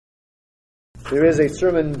There is a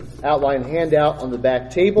sermon outline handout on the back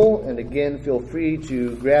table, and again, feel free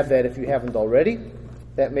to grab that if you haven't already.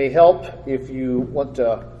 That may help if you want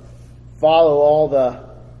to follow all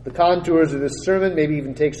the contours of this sermon, maybe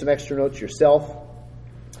even take some extra notes yourself.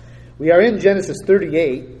 We are in Genesis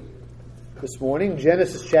 38 this morning,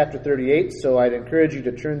 Genesis chapter 38, so I'd encourage you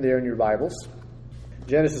to turn there in your Bibles.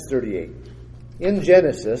 Genesis 38. In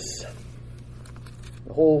Genesis,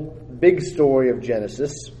 the whole big story of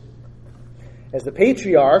Genesis, as the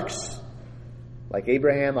patriarchs, like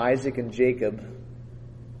Abraham, Isaac, and Jacob,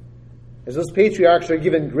 as those patriarchs are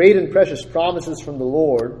given great and precious promises from the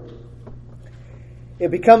Lord, it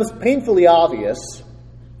becomes painfully obvious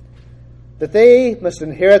that they must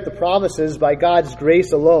inherit the promises by God's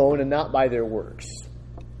grace alone and not by their works.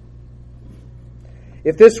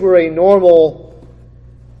 If this were a normal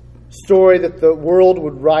story that the world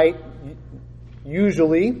would write,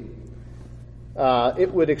 usually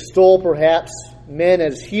it would extol perhaps men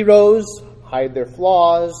as heroes, hide their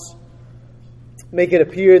flaws, make it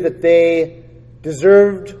appear that they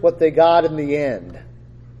deserved what they got in the end.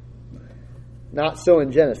 Not so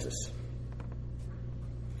in Genesis.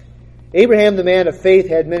 Abraham, the man of faith,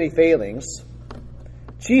 had many failings.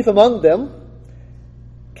 Chief among them,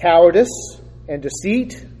 cowardice and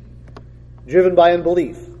deceit, driven by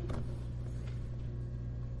unbelief.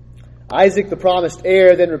 Isaac, the promised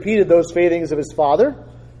heir, then repeated those failings of his father.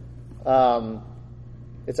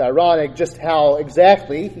 It's ironic just how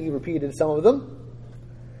exactly he repeated some of them.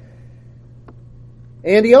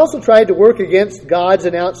 And he also tried to work against God's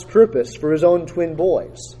announced purpose for his own twin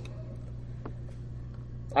boys.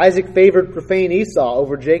 Isaac favored profane Esau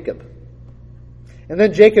over Jacob. And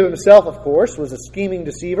then Jacob himself, of course, was a scheming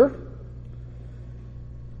deceiver.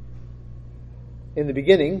 In the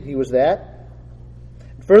beginning, he was that.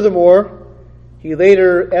 Furthermore, he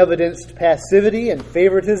later evidenced passivity and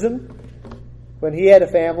favoritism when he had a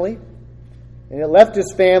family, and it left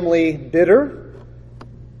his family bitter,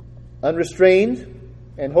 unrestrained,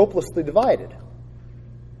 and hopelessly divided.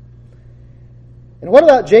 And what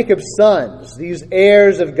about Jacob's sons, these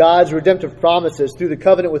heirs of God's redemptive promises through the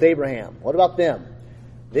covenant with Abraham? What about them?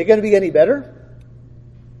 Are they going to be any better?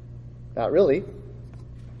 Not really.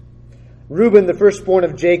 Reuben, the firstborn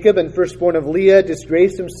of Jacob and firstborn of Leah,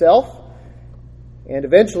 disgraced himself and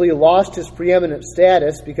eventually lost his preeminent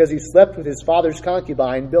status because he slept with his father's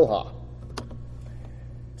concubine, Bilhah.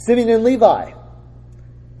 Simeon and Levi,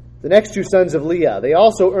 the next two sons of Leah, they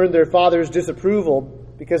also earned their father's disapproval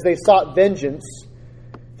because they sought vengeance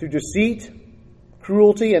through deceit,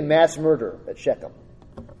 cruelty, and mass murder at Shechem.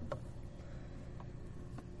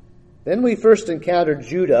 Then we first encountered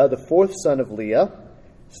Judah, the fourth son of Leah,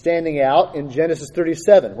 standing out in Genesis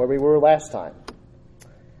 37, where we were last time.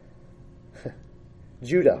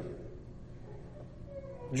 Judah,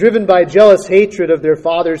 driven by jealous hatred of their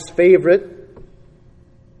father's favorite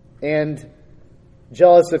and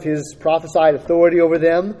jealous of his prophesied authority over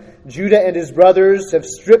them, Judah and his brothers have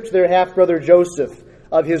stripped their half-brother Joseph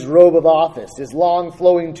of his robe of office, his long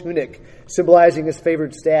flowing tunic symbolizing his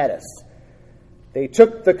favored status. They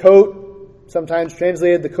took the coat, sometimes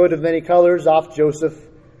translated the coat of many colors, off Joseph.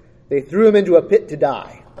 They threw him into a pit to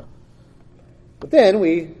die. But then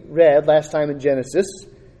we read last time in Genesis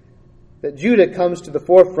that Judah comes to the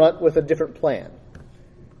forefront with a different plan.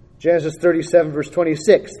 Genesis 37, verse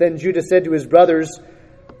 26. Then Judah said to his brothers,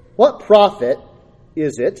 "What profit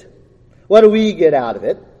is it? What do we get out of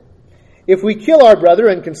it? If we kill our brother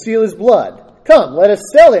and conceal his blood, come, let us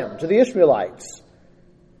sell him to the Ishmaelites.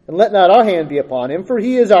 And let not our hand be upon him, for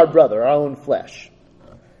he is our brother, our own flesh."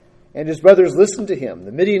 And his brothers listened to him.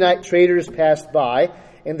 The Midianite traders passed by,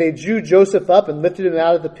 and they drew Joseph up and lifted him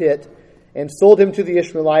out of the pit and sold him to the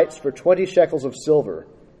Ishmaelites for 20 shekels of silver.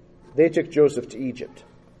 They took Joseph to Egypt.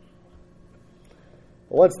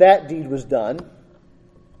 Once that deed was done,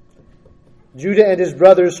 Judah and his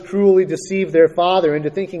brothers cruelly deceived their father into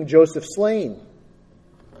thinking Joseph slain.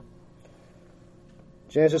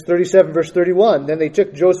 Genesis 37, verse 31. Then they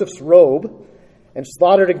took Joseph's robe and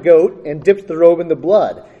slaughtered a goat and dipped the robe in the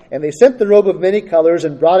blood. And they sent the robe of many colors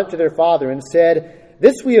and brought it to their father and said,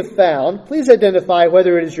 "This we have found. Please identify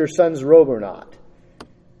whether it is your son's robe or not."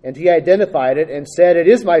 And he identified it and said, "It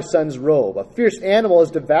is my son's robe. A fierce animal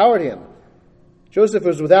has devoured him." Joseph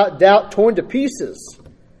was without doubt torn to pieces.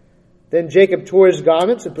 Then Jacob tore his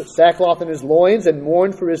garments and put sackcloth in his loins and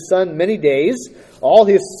mourned for his son many days. All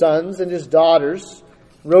his sons and his daughters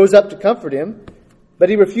rose up to comfort him, but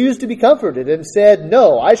he refused to be comforted and said,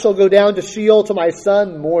 "No, I shall go down to Sheol to my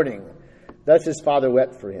son mourning." Thus his father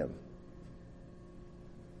wept for him.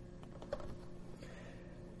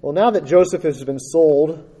 Well, now that Joseph has been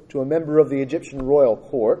sold to a member of the Egyptian royal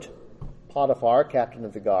court, Potiphar, captain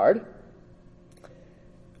of the guard.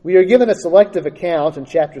 We are given a selective account in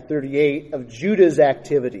chapter 38 of Judah's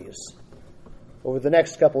activities over the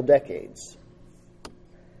next couple decades.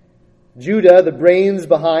 Judah, the brains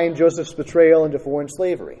behind Joseph's betrayal into foreign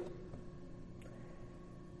slavery.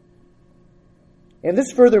 And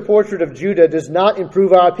this further portrait of Judah does not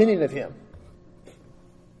improve our opinion of him.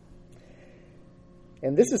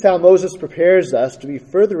 And this is how Moses prepares us to be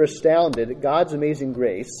further astounded at God's amazing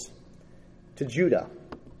grace to Judah,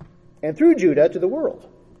 and through Judah to the world.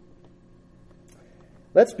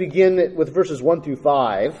 Let's begin with verses 1 through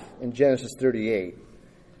 5 in Genesis 38.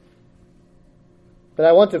 But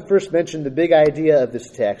I want to first mention the big idea of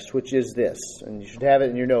this text, which is this, and you should have it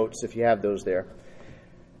in your notes if you have those there.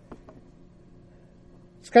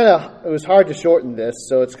 It was hard to shorten this,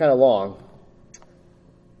 so it's kind of long.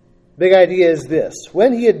 Big idea is this: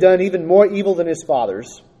 when he had done even more evil than his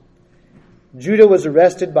fathers, Judah was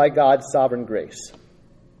arrested by God's sovereign grace.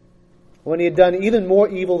 When he had done even more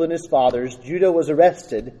evil than his fathers, Judah was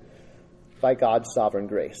arrested by God's sovereign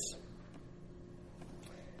grace.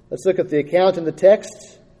 Let's look at the account in the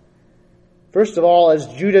text. First of all, as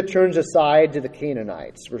Judah turns aside to the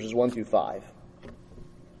Canaanites, verses 1 through 5.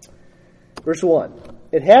 Verse 1.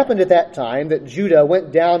 It happened at that time that Judah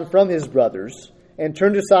went down from his brothers and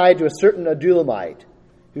turned aside to a certain Adullamite,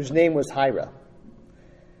 whose name was Hira.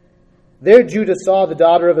 There Judah saw the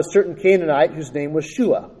daughter of a certain Canaanite, whose name was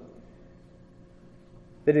Shua.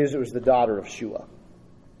 That is, it was the daughter of Shua.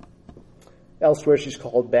 Elsewhere she's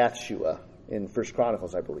called Bathshua in 1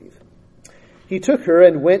 Chronicles, I believe. He took her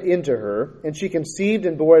and went into her, and she conceived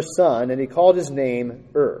and bore a son, and he called his name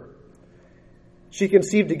She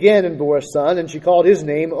conceived again and bore a son, and she called his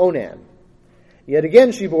name Onan. Yet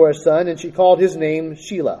again she bore a son, and she called his name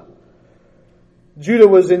Shelah. Judah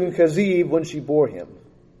was in Kazib when she bore him.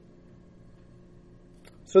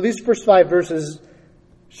 So these first 5 verses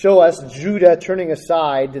show us Judah turning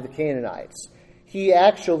aside to the Canaanites. He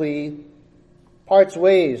actually parts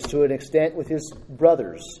ways to an extent with his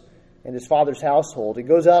brothers and his father's household. He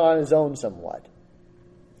goes out on his own somewhat.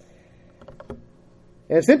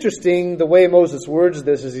 And it's interesting the way Moses words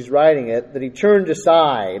this as he's writing it, that he turned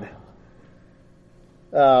aside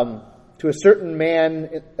to a certain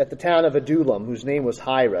man at the town of Adullam, whose name was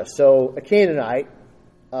Hira. So a Canaanite,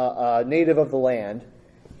 a native of the land,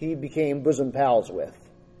 he became bosom pals with.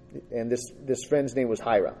 And this friend's name was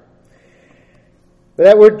Hira. But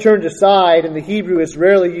that word turned aside in the Hebrew is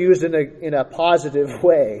rarely used in a positive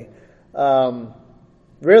way.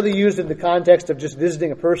 Rarely used in the context of just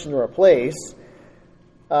visiting a person or a place.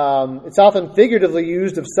 It's often figuratively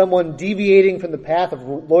used of someone deviating from the path of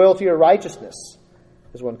loyalty or righteousness,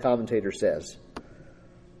 as one commentator says.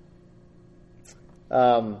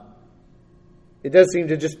 It does seem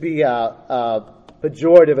to just be a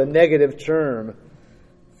pejorative, a negative term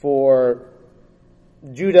for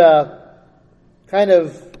Judah kind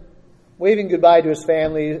of waving goodbye to his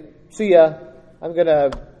family. See ya, I'm going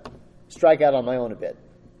to strike out on my own a bit.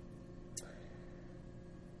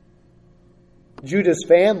 Judah's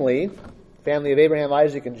family of Abraham,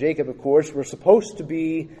 Isaac, and Jacob, of course, were supposed to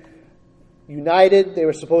be united. They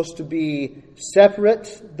were supposed to be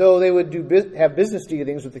separate. Though they would have business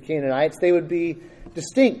dealings with the Canaanites, they would be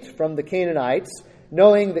distinct from the Canaanites,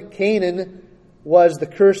 knowing that Canaan was the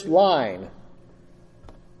cursed line,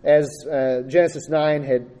 as Genesis 9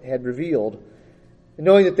 had revealed.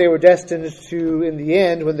 Knowing that they were destined to, in the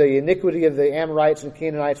end, when the iniquity of the Amorites and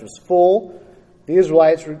Canaanites was full, the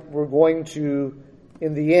Israelites were going to,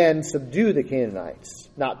 in the end, subdue the Canaanites,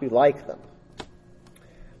 not be like them.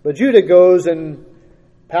 But Judah goes and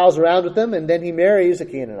pals around with them, and then he marries a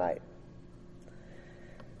Canaanite.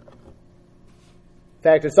 In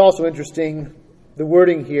fact, it's also interesting, the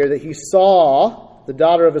wording here, that he saw the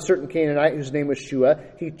daughter of a certain Canaanite whose name was Shua.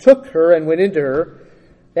 He took her and went into her.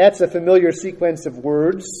 That's a familiar sequence of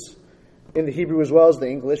words in the Hebrew as well as the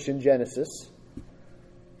English in Genesis.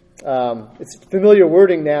 It's familiar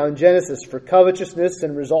wording now in Genesis for covetousness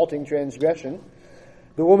and resulting transgression.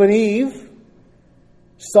 The woman Eve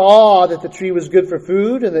saw that the tree was good for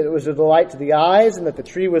food and that it was a delight to the eyes and that the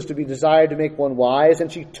tree was to be desired to make one wise,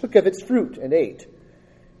 and she took of its fruit and ate.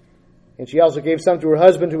 And she also gave some to her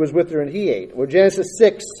husband who was with her, and he ate. Or Genesis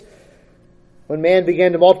 6, when man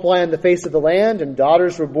began to multiply on the face of the land and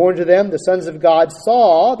daughters were born to them, the sons of God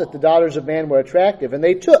saw that the daughters of man were attractive, and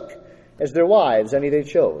they took as their wives any they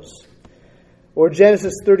chose. Or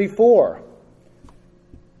Genesis 34.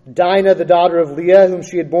 Dinah, the daughter of Leah, whom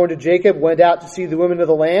she had borne to Jacob, went out to see the women of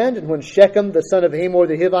the land, and when Shechem, the son of Hamor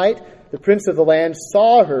the Hivite, the prince of the land,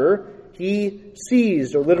 saw her, he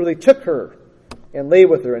seized, or literally took her, and lay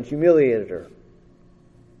with her and humiliated her.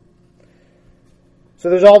 So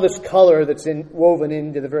there's all this color that's woven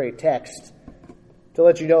into the very text to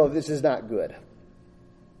let you know this is not good.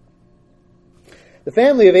 The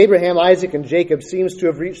family of Abraham, Isaac, and Jacob seems to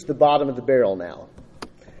have reached the bottom of the barrel now.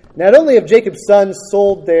 Not only have Jacob's sons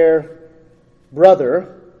sold their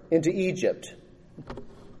brother into Egypt,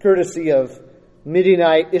 courtesy of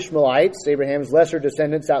Midianite Ishmaelites, Abraham's lesser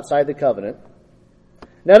descendants outside the covenant.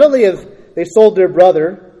 Not only have they sold their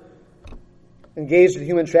brother, engaged in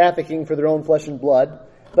human trafficking for their own flesh and blood,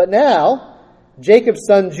 but now Jacob's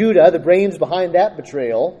son Judah, the brains behind that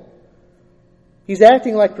betrayal, he's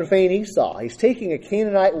acting like profane Esau. He's taking a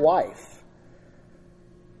Canaanite wife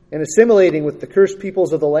and assimilating with the cursed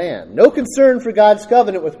peoples of the land. No concern for God's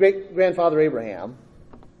covenant with great-grandfather Abraham.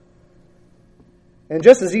 And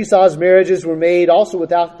just as Esau's marriages were made also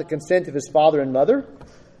without the consent of his father and mother,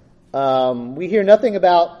 we hear nothing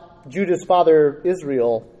about Judah's father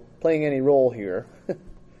Israel playing any role here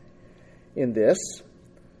in this.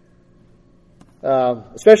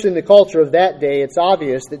 Especially in the culture of that day, it's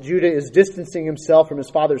obvious that Judah is distancing himself from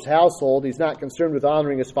his father's household. He's not concerned with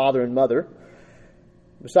honoring his father and mother.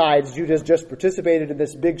 Besides, Judah's just participated in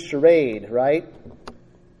this big charade, right?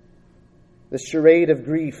 This charade of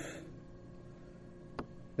grief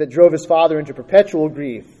that drove his father into perpetual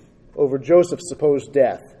grief over Joseph's supposed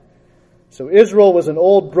death. So Israel was an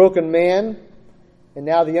old, broken man, and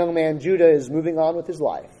now the young man Judah is moving on with his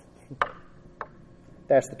life.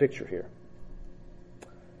 That's the picture here.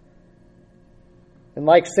 And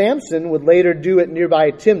like Samson would later do at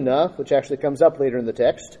nearby Timnah, which actually comes up later in the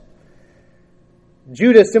text,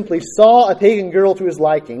 Judah simply saw a pagan girl to his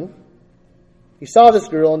liking. He saw this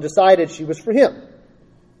girl and decided she was for him.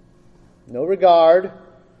 No regard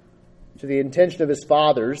to the intention of his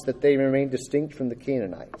fathers that they remain distinct from the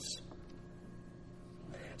Canaanites.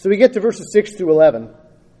 So we get to verses 6 through 11.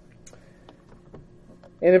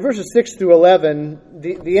 And in verses 6 through 11,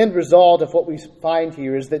 the end result of what we find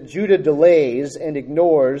here is that Judah delays and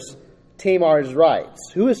ignores Tamar's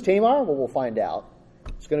rights. Who is Tamar? Well, we'll find out.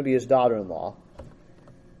 It's going to be his daughter-in-law.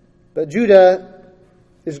 But Judah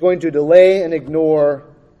is going to delay and ignore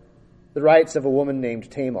the rights of a woman named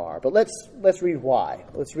Tamar. But let's read why.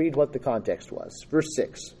 Let's read what the context was. Verse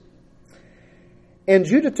 6. And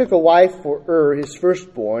Judah took a wife for his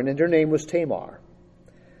firstborn, and her name was Tamar.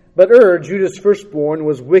 But Judah's firstborn,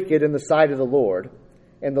 was wicked in the sight of the Lord,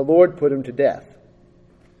 and the Lord put him to death.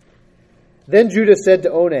 Then Judah said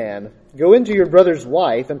to Onan, Go into your brother's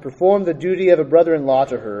wife, and perform the duty of a brother-in-law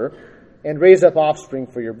to her, and raise up offspring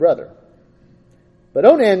for your brother. But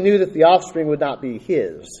Onan knew that the offspring would not be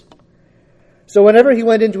his. So whenever he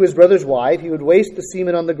went into his brother's wife, he would waste the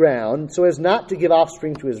semen on the ground, so as not to give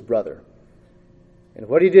offspring to his brother. And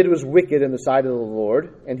what he did was wicked in the sight of the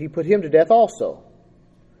Lord, and he put him to death also.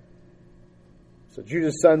 So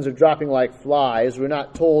Judah's sons are dropping like flies. We're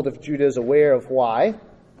not told if Judah is aware of why,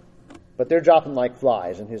 but they're dropping like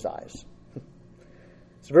flies in his eyes.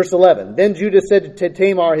 So verse 11, Then Judah said to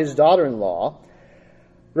Tamar, his daughter-in-law,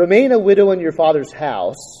 Remain a widow in your father's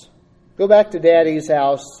house. Go back to daddy's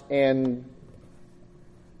house, and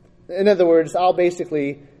in other words, I'll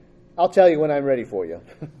tell you when I'm ready for you.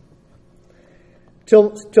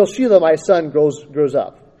 Till Shelah, my son, grows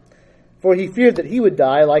up. For he feared that he would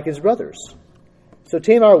die like his brothers. So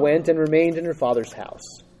Tamar went and remained in her father's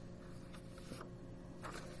house.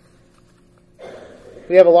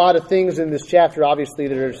 We have a lot of things in this chapter, obviously,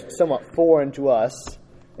 that are somewhat foreign to us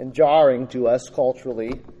and jarring to us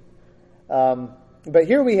culturally. But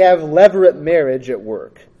here we have levirate marriage at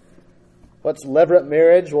work. What's levirate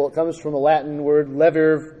marriage? Well, it comes from a Latin word,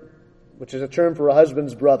 levir, which is a term for a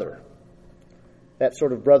husband's brother. That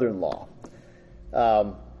sort of brother-in-law.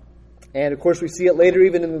 And, of course, we see it later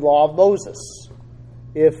even in the law of Moses.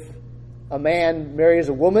 If a man marries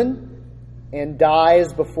a woman and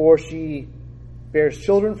dies before she bears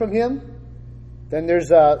children from him, then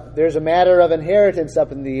there's a matter of inheritance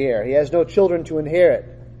up in the air. He has no children to inherit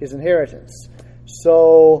his inheritance.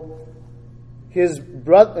 So his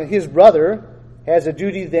brother has a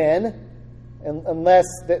duty then, unless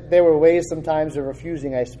there were ways sometimes of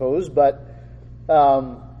refusing, I suppose, but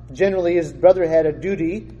generally his brother had a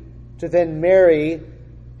duty to then marry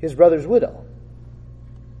his brother's widow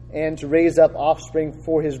and to raise up offspring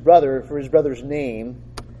for his brother's name,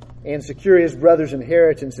 and secure his brother's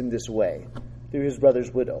inheritance in this way, through his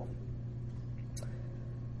brother's widow.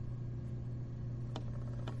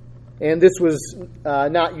 And this was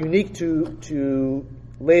not unique to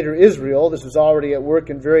later Israel. This was already at work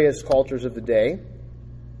in various cultures of the day.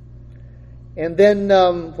 And then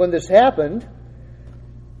when this happened,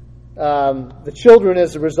 the children,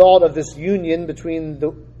 as a result of this union between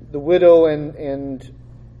the widow and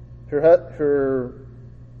her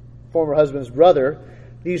former husband's brother,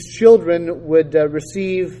 these children would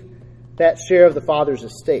receive that share of the father's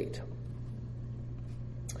estate.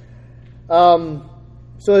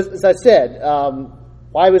 So as I said,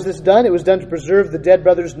 why was this done? It was done to preserve the dead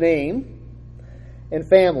brother's name and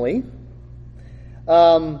family.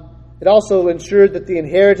 It also ensured that the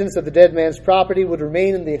inheritance of the dead man's property would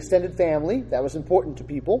remain in the extended family. That was important to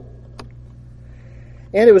people.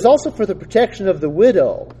 And it was also for the protection of the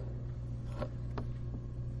widow.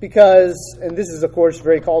 Because, and this is of course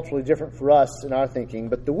very culturally different for us in our thinking,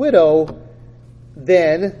 but the widow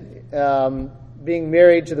then, being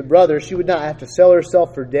married to the brother, she would not have to sell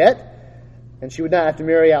herself for debt, and she would not have to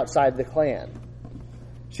marry outside the clan.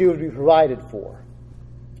 She would be provided for.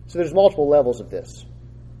 So there's multiple levels of this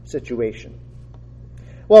situation.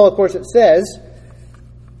 Well, of course it says,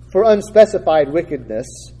 for unspecified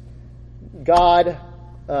wickedness, God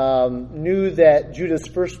knew that Judah's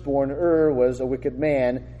firstborn, was a wicked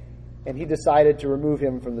man, and he decided to remove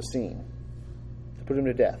him from the scene, to put him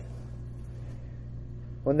to death.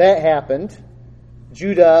 When that happened,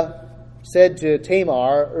 Judah said to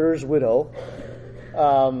Tamar, widow,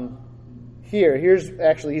 he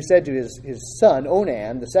said to his son,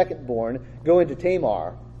 Onan, the secondborn, go into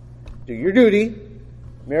Tamar, do your duty,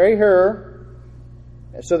 marry her,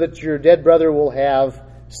 so that your dead brother will have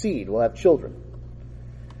seed, will have children.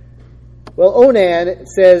 Well, Onan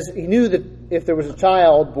says he knew that if there was a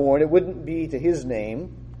child born, it wouldn't be to his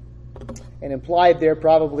name. And implied there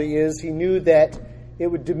probably is he knew that it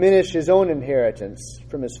would diminish his own inheritance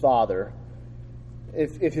from his father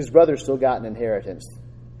if his brother still got an inheritance.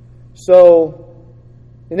 So,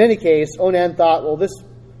 in any case, Onan thought, well,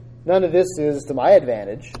 none of this is to my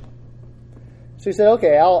advantage. So he said,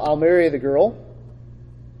 okay, I'll marry the girl.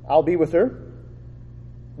 I'll be with her,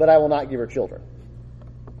 but I will not give her children.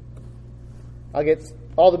 I'll get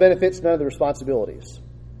all the benefits, none of the responsibilities.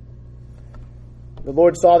 The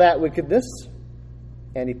Lord saw that wickedness,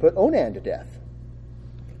 and he put Onan to death.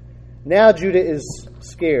 Now Judah is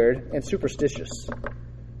scared and superstitious.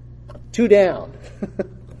 2 down.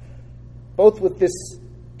 Both with this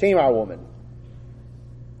Tamar woman.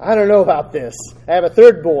 I don't know about this. I have a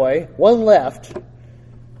third boy, 1 left.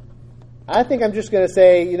 I think I'm just going to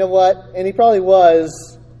say, you know what? And he probably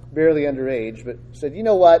was barely underage, but said, you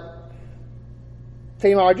know what?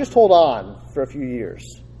 Tamar, just hold on for a few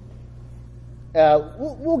years.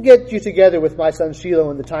 We'll get you together with my son Shiloh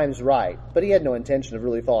when the time's right. But he had no intention of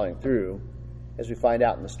really following through, as we find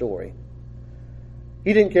out in the story.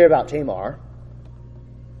 He didn't care about Tamar.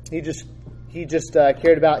 He just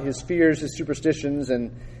cared about his fears, his superstitions,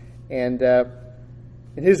 and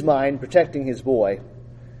in his mind, protecting his boy.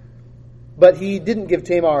 But he didn't give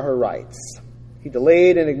Tamar her rights. He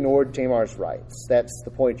delayed and ignored Tamar's rights. That's the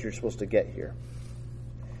point you're supposed to get here.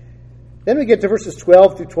 Then we get to verses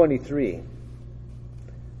 12 through 23,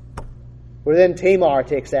 where then Tamar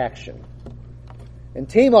takes action. And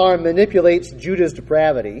Tamar manipulates Judah's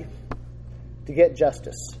depravity to get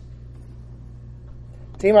justice.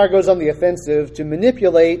 Tamar goes on the offensive to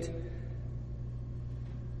manipulate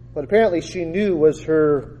what apparently she knew was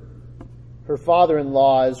her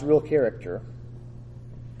father-in-law's real character,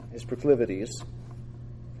 his proclivities,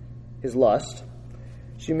 his lust.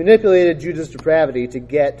 She manipulated Judah's depravity to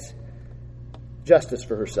get justice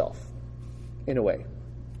for herself, in a way.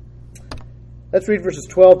 Let's read verses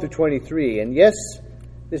 12 through 23. And yes,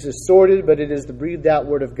 this is sordid, but it is the breathed out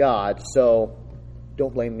word of God, so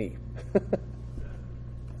don't blame me.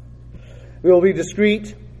 We will be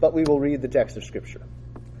discreet, but we will read the text of Scripture.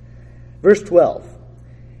 Verse 12.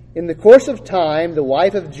 In the course of time, the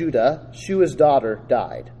wife of Judah, Shua's daughter,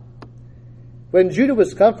 died. When Judah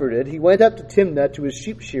was comforted, he went up to Timnah to his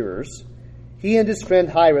sheep shearers, he and his friend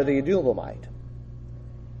Hira the Adulamite.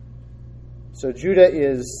 So Judah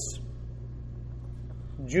is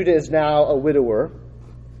now a widower.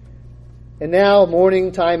 And now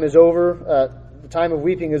mourning time is over. The time of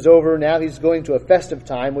weeping is over. Now he's going to a festive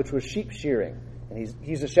time, which was sheep shearing. And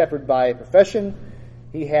he's a shepherd by profession.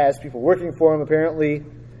 He has people working for him, apparently.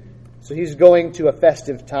 So he's going to a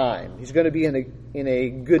festive time. He's going to be in a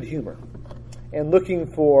good humor and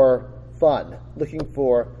looking for fun, looking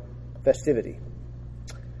for festivity.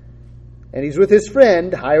 And he's with his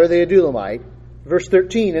friend, Hira the Adulamite. Verse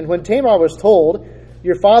 13, and when Tamar was told,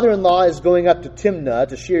 your father-in-law is going up to Timnah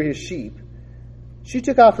to shear his sheep, she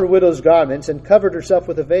took off her widow's garments and covered herself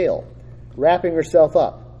with a veil, wrapping herself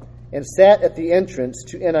up, and sat at the entrance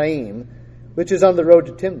to Enaim, which is on the road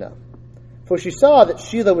to Timnah. For she saw that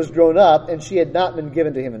Shelah was grown up, and she had not been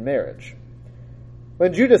given to him in marriage.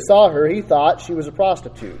 When Judah saw her, he thought she was a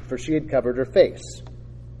prostitute, for she had covered her face.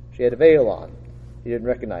 She had a veil on. He didn't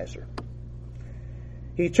recognize her.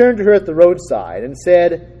 He turned to her at the roadside and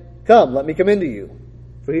said, "Come, let me come into you,"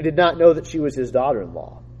 for he did not know that she was his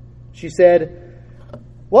daughter-in-law. She said,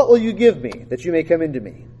 "What will you give me that you may come into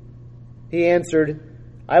me?" He answered,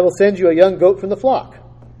 "I will send you a young goat from the flock."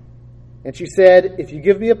 And she said, "If you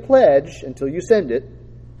give me a pledge until you send it."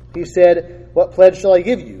 He said, "What pledge shall I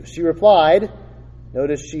give you?" She replied,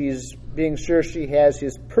 notice she's being sure she has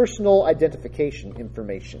his personal identification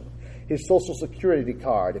information, his social security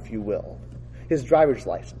card, if you will, his driver's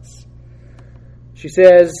license. She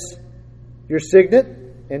says, "Your signet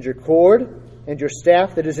and your cord and your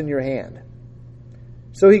staff that is in your hand."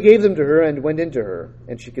 So he gave them to her and went into her,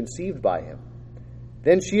 and she conceived by him.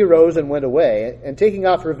 Then she arose and went away, and taking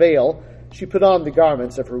off her veil, she put on the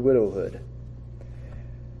garments of her widowhood.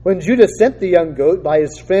 When Judah sent the young goat by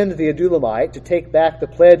his friend the Adullamite to take back the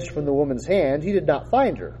pledge from the woman's hand, he did not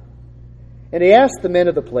find her. And he asked the men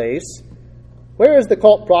of the place, "Where is the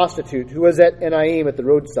cult prostitute who was at Enaim at the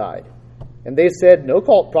roadside?" And they said, "No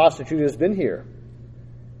cult prostitute has been here."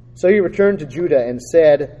 So he returned to Judah and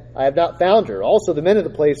said, "I have not found her." Also the men of the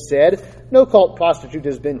place said, "No cult prostitute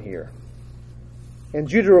has been here." And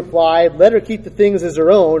Judah replied, "Let her keep the things as her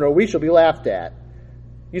own, or we shall be laughed at.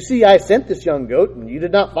 You see, I sent this young goat, and you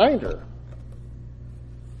did not find her."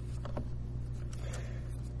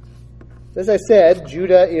 As I said,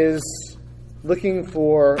 Judah is looking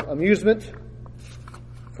for amusement,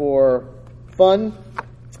 for fun,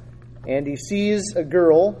 and he sees a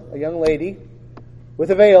girl, a young lady, with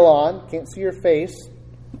a veil on, can't see her face,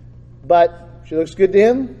 but she looks good to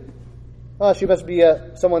him. Oh, she must be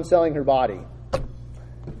someone selling her body.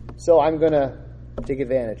 So I'm going to take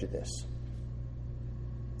advantage of this.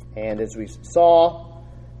 And as we saw,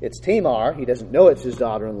 it's Tamar. He doesn't know it's his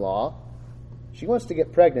daughter-in-law. She wants to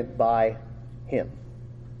get pregnant by him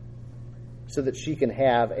so that she can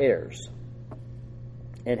have heirs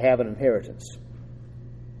and have an inheritance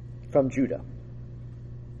from Judah.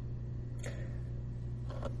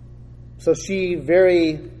 So she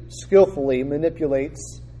very skillfully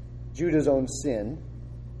manipulates Judah's own sin.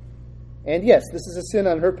 And yes, this is a sin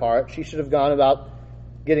on her part. She should have gone about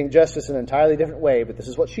getting justice in an entirely different way, but this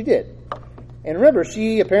is what she did. And remember,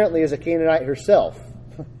 she apparently is a Canaanite herself.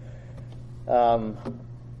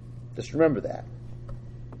 Just remember that.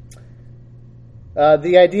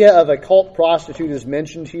 The idea of a cult prostitute is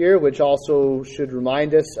mentioned here, which also should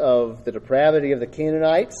remind us of the depravity of the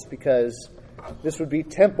Canaanites, because this would be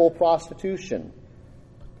temple prostitution.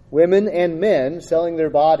 Women and men selling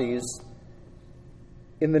their bodies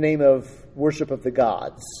in the name of worship of the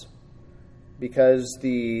gods. Because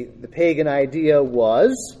the pagan idea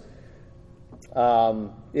was,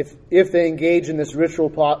 if they engage in this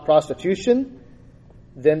ritual prostitution,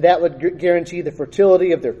 then that would guarantee the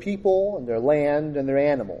fertility of their people and their land and their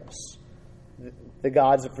animals. The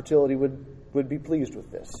gods of fertility would be pleased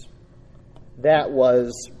with this. That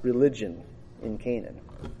was religion in Canaan.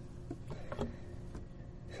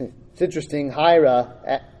 It's interesting,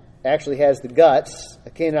 Hira actually has the guts,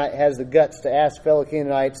 a Canaanite has the guts to ask fellow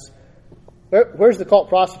Canaanites, where's the cult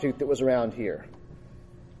prostitute that was around here?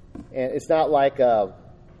 And it's not like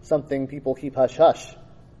something people keep hush-hush,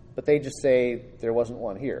 but they just say there wasn't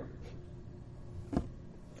one here.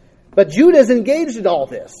 But Judah's engaged in all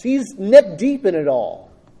this. He's neck deep in it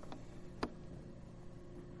all.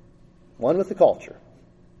 One with the culture.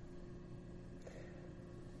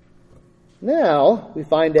 Now, we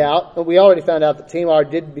already found out that Tamar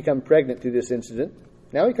did become pregnant through this incident.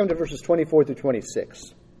 Now we come to verses 24 through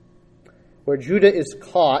 26, where Judah is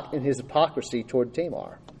caught in his hypocrisy toward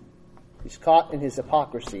Tamar. He's caught in his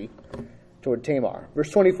hypocrisy toward Tamar. Verse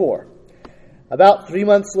 24. About 3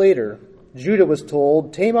 months later, Judah was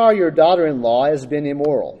told, "Tamar, your daughter-in-law, has been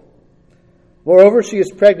immoral. Moreover, she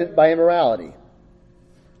is pregnant by immorality."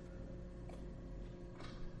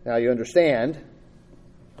 Now you understand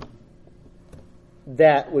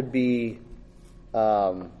that would be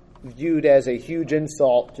viewed as a huge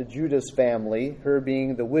insult to Judah's family, her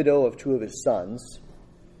being the widow of 2 of his sons.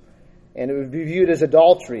 And it would be viewed as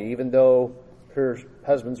adultery, even though her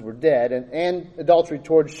husbands were dead, and adultery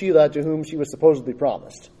towards Shelah, to whom she was supposedly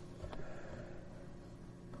promised.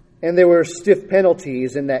 And there were stiff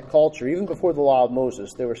penalties in that culture. Even before the law of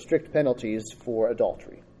Moses, there were strict penalties for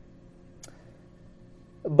adultery.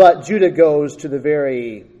 But Judah goes to the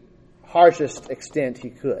very harshest extent he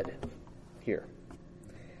could here.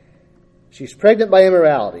 She's pregnant by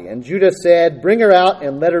immorality, and Judah said, "Bring her out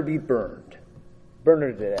and let her be burned." Burn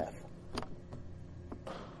her to death.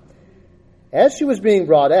 As she was being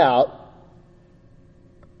brought out,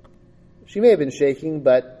 she may have been shaking,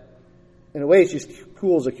 but in a way she's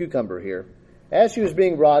cool as a cucumber here. As she was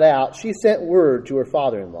being brought out, she sent word to her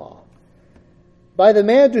father-in-law. "By the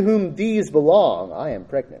man to whom these belong, I am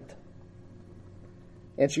pregnant."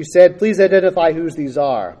 And she said, "Please identify whose these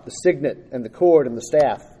are, the signet and the cord and the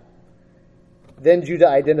staff." Then Judah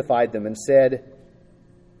identified them and said,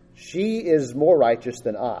 "She is more righteous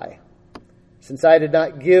than I, since I did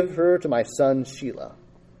not give her to my son Shelah."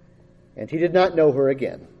 And he did not know her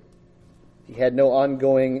again. He had no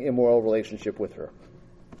ongoing immoral relationship with her.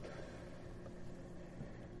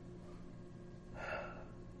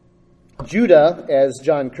 Judah, as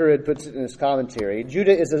John Currid puts it in his commentary,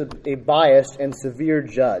 Judah is a biased and severe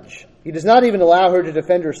judge. He does not even allow her to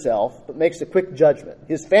defend herself, but makes a quick judgment.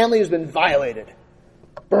 His family has been violated.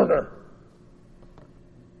 Burn her.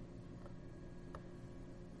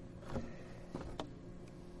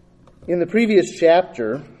 In the previous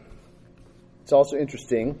chapter, it's also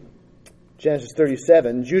interesting, Genesis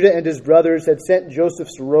 37, Judah and his brothers had sent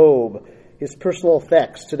Joseph's robe, his personal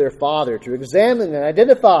effects, to their father to examine and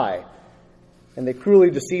identify. And they cruelly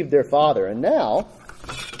deceived their father. And now,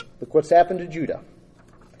 look what's happened to Judah.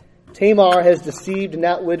 Tamar has deceived and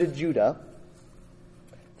outwitted Judah,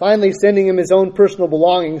 finally sending him his own personal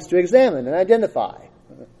belongings to examine and identify.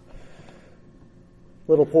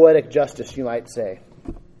 Little poetic justice, you might say.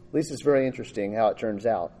 At least it's very interesting how it turns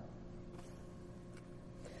out.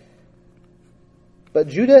 But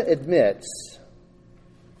Judah admits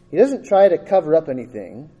he doesn't try to cover up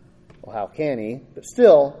anything. Well, how can he? But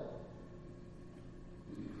still,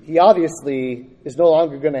 he obviously is no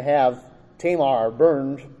longer going to have Tamar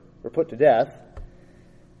burned or put to death.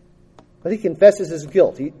 But he confesses his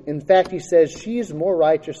guilt. In fact, he says, "She is more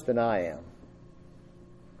righteous than I am."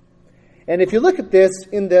 And if you look at this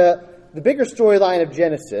in the bigger storyline of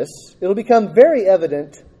Genesis, it'll become very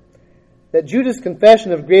evident that Judah's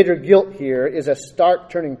confession of greater guilt here is a stark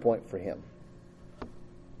turning point for him.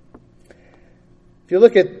 If you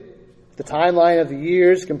look at the timeline of the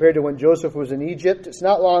years compared to when Joseph was in Egypt, it's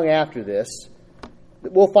not long after this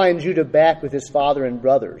that we'll find Judah back with his father and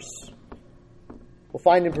brothers. We'll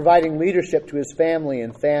find him providing leadership to his family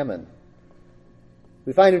in famine.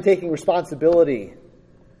 We find him taking responsibility.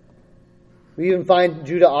 We even find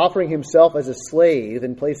Judah offering himself as a slave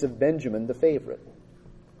in place of Benjamin, the favorite.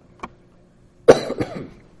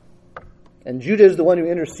 And Judah is the one who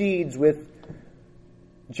intercedes with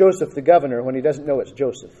Joseph, the governor, when he doesn't know it's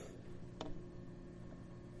Joseph,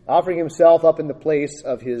 offering himself up in the place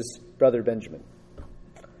of his brother Benjamin.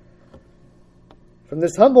 From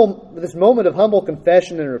this moment of humble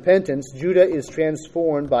confession and repentance, Judah is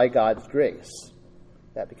transformed by God's grace.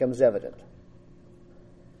 That becomes evident.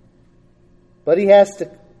 But he has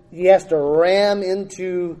to ram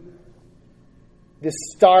into this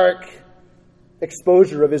stark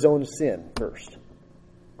exposure of his own sin first.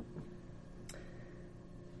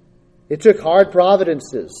 It took hard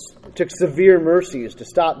providences, it took severe mercies to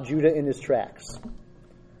stop Judah in his tracks.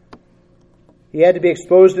 He had to be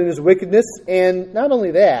exposed in his wickedness, and not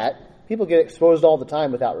only that, people get exposed all the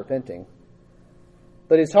time without repenting.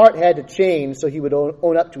 But his heart had to change so he would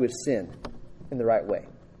own up to his sin in the right way.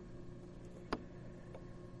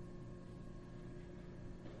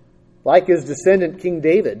 Like his descendant, King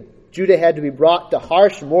David, Judah had to be brought to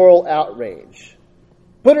harsh moral outrage.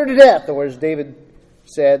 Put her to death, or as David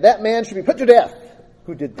said, that man should be put to death.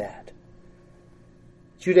 Who did that?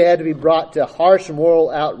 Judah had to be brought to harsh moral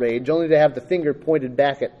outrage, only to have the finger pointed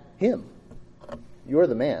back at him. You're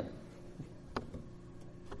the man.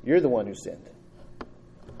 You're the one who sinned.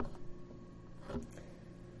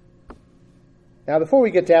 Now, before we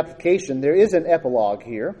get to application, there is an epilogue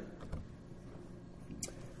here.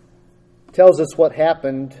 It tells us what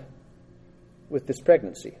happened with this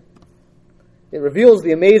pregnancy. It reveals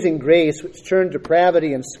the amazing grace which turned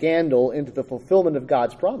depravity and scandal into the fulfillment of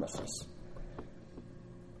God's promises.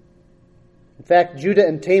 In fact, Judah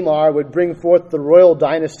and Tamar would bring forth the royal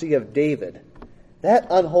dynasty of David. That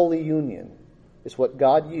unholy union is what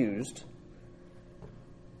God used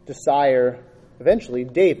to sire, eventually,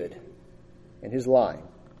 David and his line.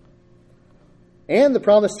 And the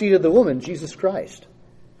promised seed of the woman, Jesus Christ.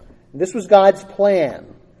 And this was God's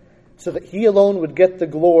plan, so that he alone would get the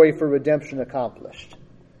glory for redemption accomplished.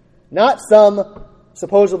 Not some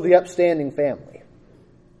supposedly upstanding family.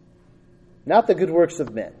 Not the good works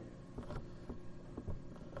of men.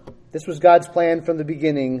 This was God's plan from the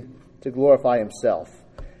beginning to glorify himself.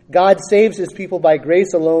 God saves his people by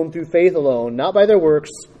grace alone, through faith alone, not by their works,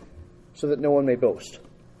 so that no one may boast.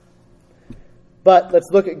 But let's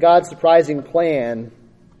look at God's surprising plan,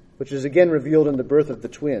 which is again revealed in the birth of the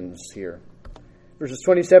twins here. Verses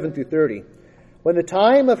 27 through 30. When the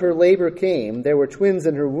time of her labor came, there were twins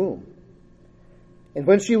in her womb. And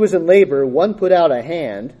when she was in labor, one put out a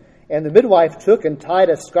hand, And the midwife took and tied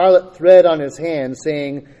a scarlet thread on his hand,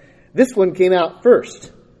 saying, "This one came out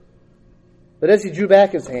first." But as he drew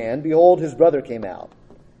back his hand, behold, his brother came out.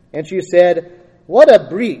 And she said, "What a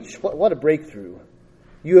breach, what a breakthrough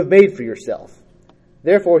you have made for yourself."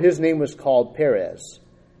 Therefore his name was called Perez.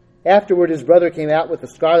 Afterward his brother came out with a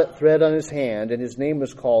scarlet thread on his hand, and his name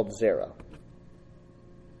was called Zerah.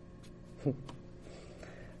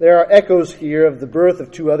 There are echoes here of the birth of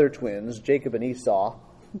two other twins, Jacob and Esau.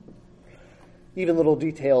 Even little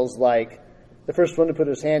details like the first one to put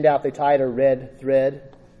his hand out, they tied a red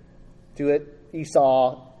thread to it.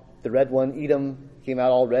 Esau, the red one, Edom, came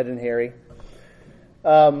out all red and hairy.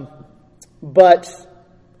 But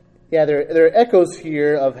yeah, there are echoes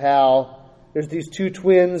here of how there's these two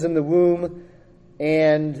twins in the womb,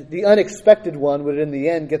 and the unexpected one would in the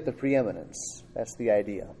end get the preeminence. That's the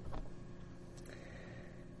idea.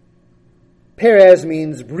 Perez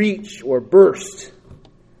means breach or burst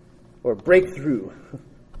or breakthrough.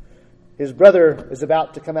 His brother is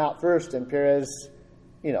about to come out first, and Perez,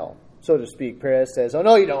 so to speak, Perez says, "Oh,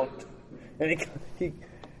 no, you don't." And he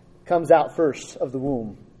comes out first of the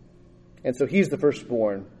womb. And so he's the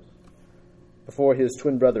firstborn before his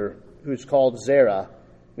twin brother, who's called Zerah,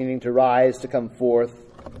 meaning to rise, to come forth,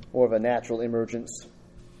 more of a natural emergence.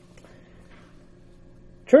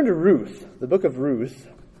 Turn to Ruth, the book of Ruth,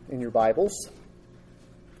 in your Bibles.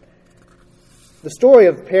 The story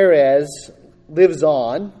of Perez lives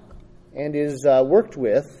on and is worked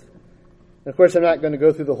with. And of course, I'm not going to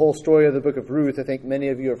go through the whole story of the book of Ruth. I think many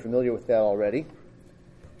of you are familiar with that already.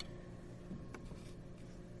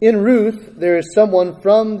 In Ruth, there is someone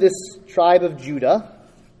from this tribe of Judah,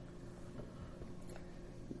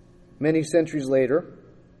 many centuries later,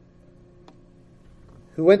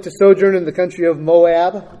 who went to sojourn in the country of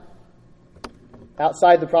Moab,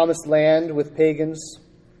 outside the promised land with pagans.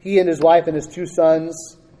 He and his wife and his two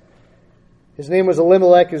sons. His name was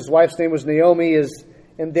Elimelech, his wife's name was Naomi,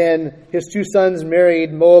 and then his two sons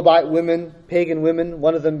married Moabite women, pagan women,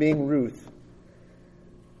 one of them being Ruth.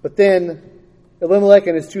 But then Elimelech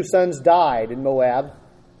and his two sons died in Moab,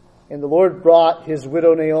 and the Lord brought his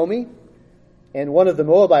widow Naomi and one of the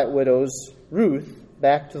Moabite widows, Ruth,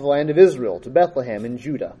 back to the land of Israel, to Bethlehem in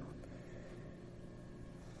Judah.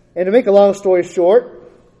 And to make a long story short,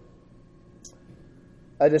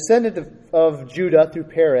 a descendant of Judah through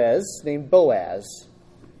Perez, named Boaz,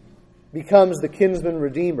 becomes the kinsman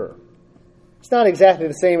redeemer. It's not exactly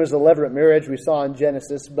the same as the levirate marriage we saw in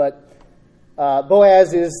Genesis, but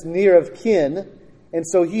Boaz is near of kin, and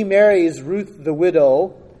so he marries Ruth the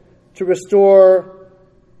widow to restore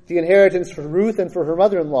the inheritance for Ruth and for her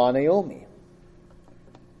mother-in-law, Naomi.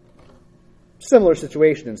 Similar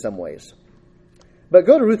situation in some ways. But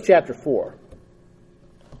go to Ruth chapter 4,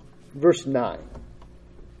 verse 9.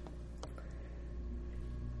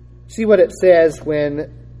 See what it says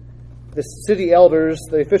when the city elders,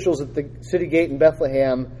 the officials at the city gate in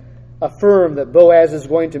Bethlehem, affirm that Boaz is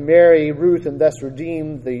going to marry Ruth and thus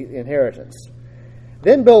redeem the inheritance.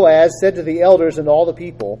 Then Boaz said to the elders and all the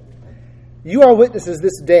people, "You are witnesses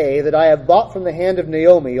this day that I have bought from the hand of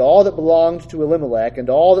Naomi all that belonged to Elimelech and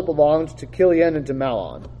all that belonged to Chilion and to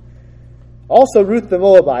Mahlon. Also Ruth the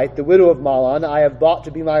Moabite, the widow of Mahlon, I have bought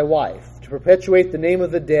to be my wife, to perpetuate the name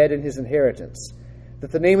of the dead in his inheritance,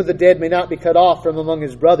 that the name of the dead may not be cut off from among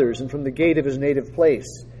his brothers and from the gate of his native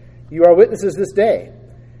place. You are witnesses this day."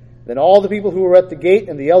 Then all the people who were at the gate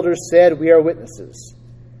and the elders said, "We are witnesses.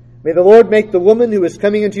 May the Lord make the woman who is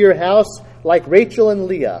coming into your house like Rachel and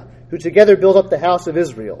Leah, who together built up the house of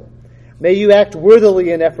Israel. May you act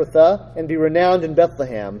worthily in Ephrathah and be renowned in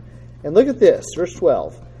Bethlehem." And look at this, verse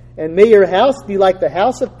 12. "And may your house be like the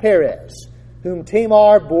house of Perez, whom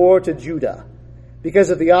Tamar bore to Judah,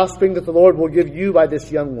 because of the offspring that the Lord will give you by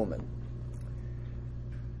this young woman."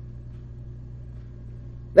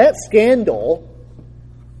 That scandal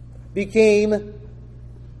became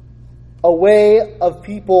a way of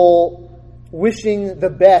people wishing the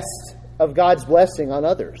best of God's blessing on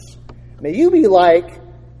others. May you be like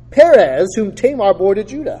Perez, whom Tamar bore to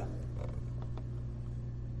Judah.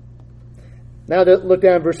 Now look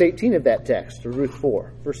down at verse 18 of that text, or Ruth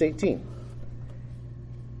 4, verse 18.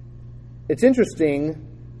 It's interesting,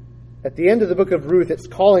 at the end of the book of Ruth, it's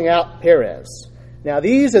calling out Perez. Now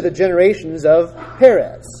these are the generations of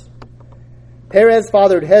Perez. Perez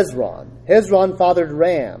fathered Hezron. Hezron fathered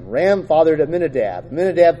Ram. Ram fathered Amminadab.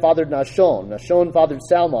 Amminadab fathered Nahshon. Nahshon fathered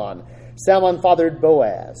Salmon. Salmon fathered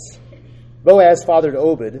Boaz. Boaz fathered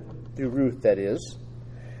Obed, through Ruth that is.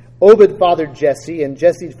 Obed fathered Jesse, and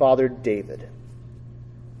Jesse fathered David.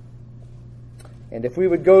 And if we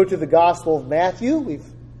would go to the Gospel of Matthew, we've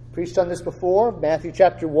preached on this before, Matthew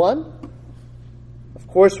chapter 1. Of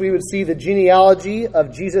Of course, we would see the genealogy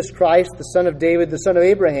of Jesus Christ, the son of David, the son of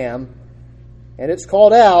Abraham, and it's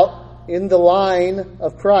called out in the line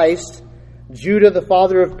of Christ, Judah, the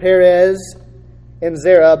father of Perez, and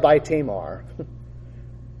Zerah by Tamar.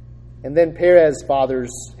 And then Perez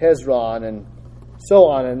fathers Hezron, and so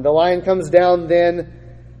on. And the line comes down then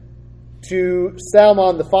to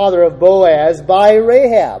Salmon, the father of Boaz, by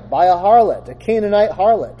Rahab, by a harlot, a Canaanite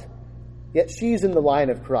harlot. Yet she's in the line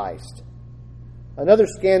of Christ. Another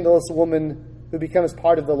scandalous woman who becomes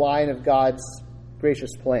part of the line of God's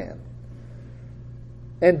gracious plan.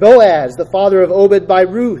 And Boaz, the father of Obed, by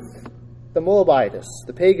Ruth, the Moabitess,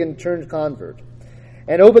 the pagan turned convert.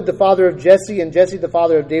 And Obed, the father of Jesse, and Jesse, the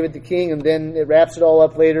father of David the king. And then it wraps it all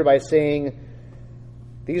up later by saying,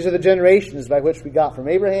 these are the generations by which we got from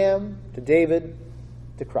Abraham to David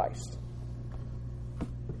to Christ.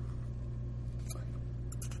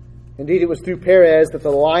 Indeed, it was through Perez that the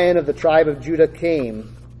Lion of the tribe of Judah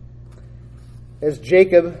came. As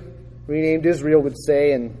Jacob, renamed Israel, would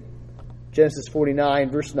say in Genesis 49,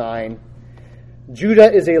 verse 9,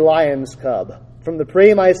 Judah is a lion's cub. From the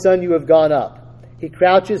prey, my son, you have gone up. He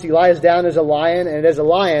crouches, he lies down as a lion, and as a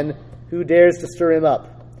lion, who dares to stir him up?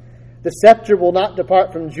 The scepter will not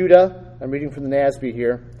depart from Judah. I'm reading from the NASB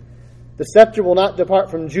here. The scepter will not depart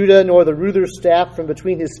from Judah, nor the ruler's staff from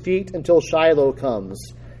between his feet, until Shiloh comes,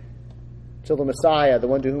 till the Messiah, the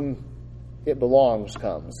one to whom it belongs,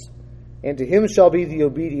 comes. And to him shall be the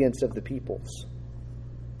obedience of the peoples.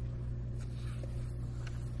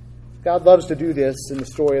 God loves to do this in the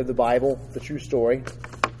story of the Bible, the true story.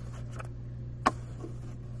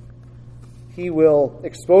 He will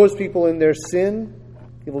expose people in their sin.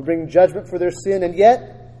 He will bring judgment for their sin. And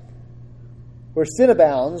yet, where sin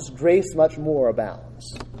abounds, grace much more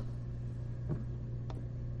abounds.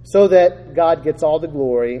 So that God gets all the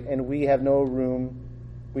glory and we have no room,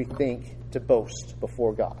 we think, to boast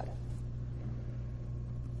before God.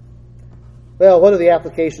 Well, what are the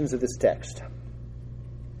applications of this text?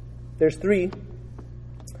 There's three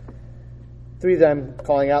that I'm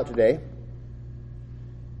calling out today.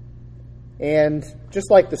 And just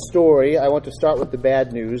like the story, I want to start with the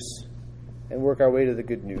bad news and work our way to the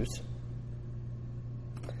good news.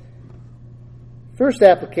 First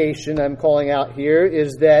application I'm calling out here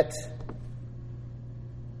is that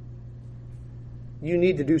you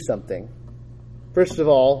need to do something. First of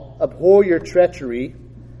all, abhor your treachery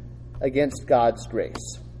against God's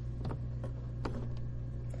grace.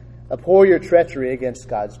 Abhor your treachery against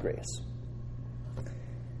God's grace.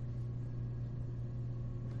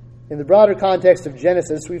 In the broader context of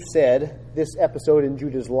Genesis, we've said this episode in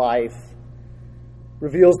Judah's life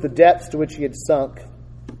reveals the depths to which he had sunk,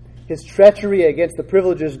 his treachery against the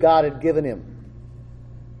privileges God had given him,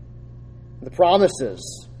 the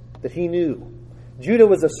promises that he knew. Judah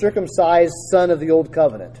was a circumcised son of the old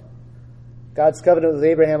covenant, God's covenant with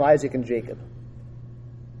Abraham, Isaac, and Jacob.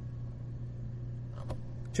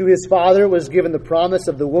 To his father was given the promise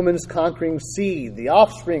of the woman's conquering seed, the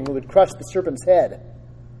offspring who would crush the serpent's head,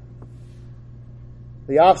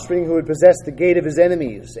 the offspring who would possess the gate of his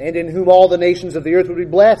enemies, and in whom all the nations of the earth would be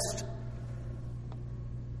blessed.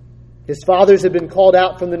 His fathers had been called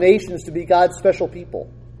out from the nations to be God's special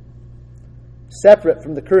people, separate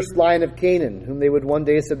from the cursed line of Canaan, whom they would one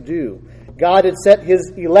day subdue. God had set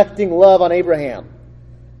his electing love on Abraham,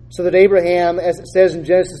 so that Abraham, as it says in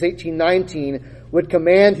Genesis 18:19, would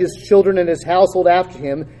command his children and his household after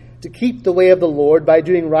him to keep the way of the Lord by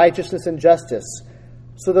doing righteousness and justice,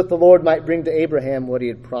 so that the Lord might bring to Abraham what he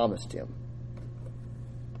had promised him.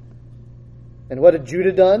 And what had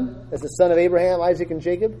Judah done as the son of Abraham, Isaac, and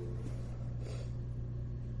Jacob?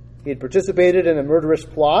 He had participated in a murderous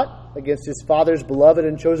plot against his father's beloved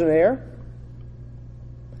and chosen heir.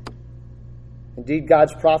 Indeed,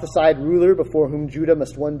 God's prophesied ruler before whom Judah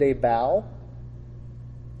must one day bow.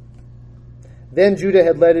 Then Judah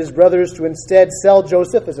had led his brothers to instead sell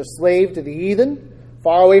Joseph as a slave to the heathen,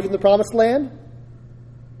 far away from the promised land.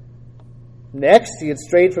 Next, he had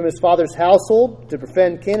strayed from his father's household to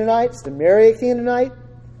befriend Canaanites, to marry a Canaanite,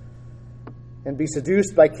 and be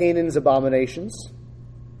seduced by Canaan's abominations.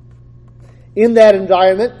 In that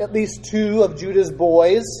environment, at least two of Judah's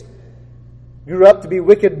boys grew up to be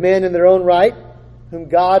wicked men in their own right, whom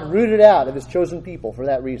God rooted out of his chosen people for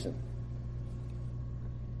that reason.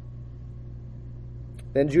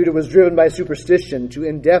 Then Judah was driven by superstition to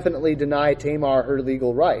indefinitely deny Tamar her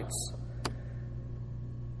legal rights.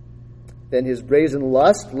 Then his brazen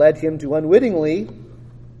lust led him to unwittingly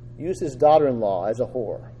use his daughter-in-law as a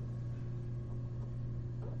whore.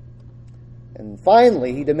 And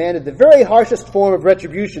finally, he demanded the very harshest form of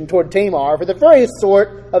retribution toward Tamar for the very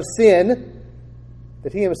sort of sin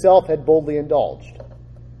that he himself had boldly indulged.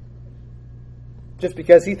 just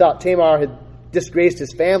because he thought Tamar had disgraced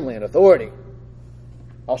his family and authority.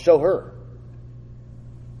 I'll show her.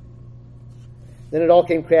 Then it all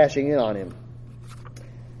came crashing in on him.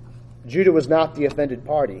 Judah was not the offended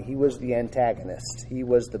party. He was the antagonist. He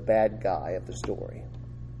was the bad guy of the story.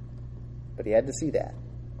 But he had to see that.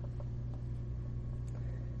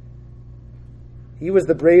 He was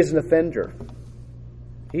the brazen offender.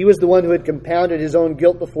 He was the one who had compounded his own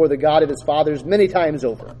guilt before the God of his fathers many times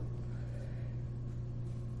over.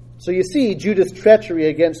 So you see Judah's treachery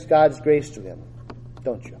against God's grace to him,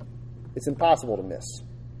 don't you? It's impossible to miss.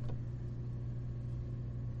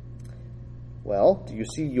 Well, do you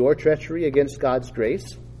see your treachery against God's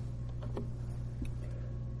grace?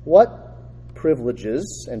 What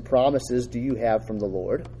privileges and promises do you have from the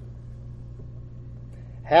Lord?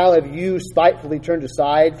 How have you spitefully turned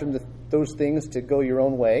aside from those things to go your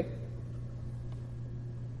own way?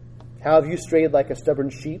 How have you strayed like a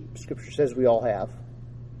stubborn sheep? Scripture says we all have.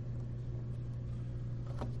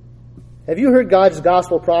 Have you heard God's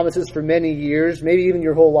gospel promises for many years, maybe even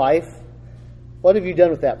your whole life? What have you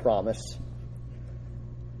done with that promise?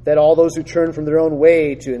 That all those who turn from their own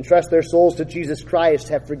way to entrust their souls to Jesus Christ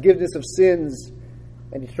have forgiveness of sins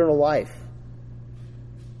and eternal life.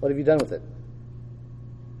 What have you done with it?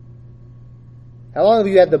 How long have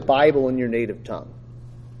you had the Bible in your native tongue?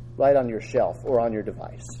 Right on your shelf or on your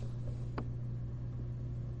device?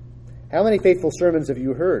 How many faithful sermons have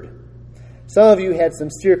you heard? Some of you had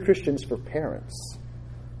sincere Christians for parents.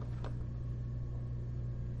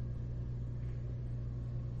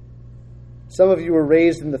 Some of you were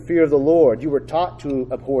raised in the fear of the Lord. You were taught to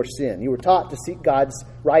abhor sin. You were taught to seek God's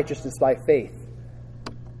righteousness by faith.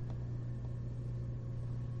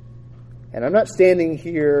 And I'm not standing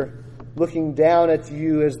here looking down at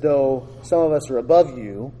you as though some of us are above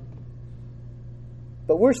you.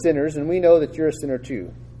 But we're sinners, and we know that you're a sinner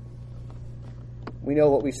too. We know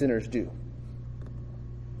what we sinners do.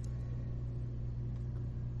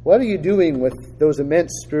 What are you doing with those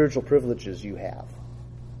immense spiritual privileges you have?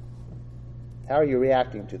 How are you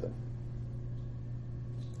reacting to them?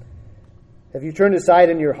 Have you turned aside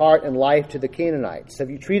in your heart and life to the Canaanites? Have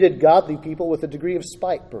you treated godly people with a degree of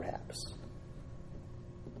spite, perhaps?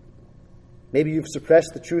 Maybe you've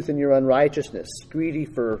suppressed the truth in your unrighteousness, greedy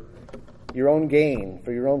for your own gain,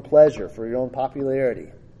 for your own pleasure, for your own popularity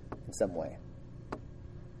in some way.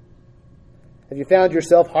 Have you found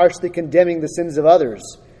yourself harshly condemning the sins of others,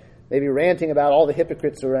 maybe ranting about all the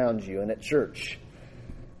hypocrites around you and at church?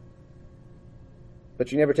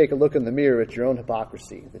 But you never take a look in the mirror at your own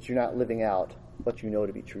hypocrisy, that you're not living out what you know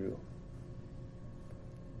to be true.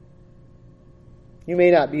 You may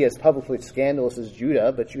not be as publicly scandalous as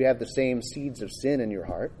Judah, but you have the same seeds of sin in your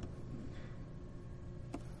heart.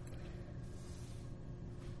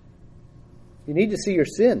 You need to see your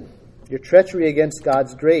sin, your treachery against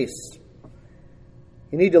God's grace.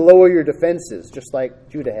 You need to lower your defenses, just like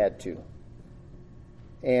Judah had to.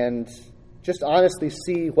 And just honestly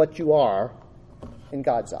see what you are in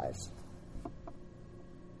God's eyes.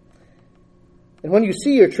 And when you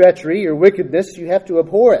see your treachery, your wickedness, you have to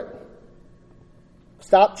abhor it.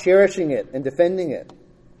 Stop cherishing it and defending it.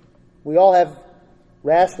 We all have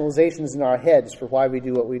rationalizations in our heads for why we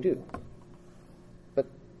do what we do. But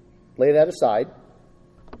lay that aside.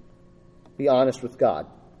 Be honest with God.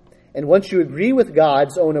 And once you agree with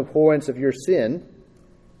God's own abhorrence of your sin,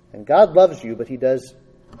 and God loves you, but He does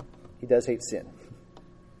hate sin.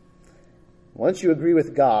 Once you agree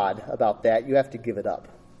with God about that, you have to give it up.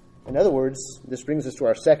 In other words, this brings us to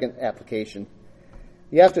our second application.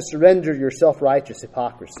 You have to surrender your self-righteous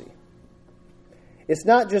hypocrisy. It's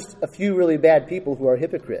not just a few really bad people who are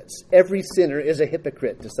hypocrites. Every sinner is a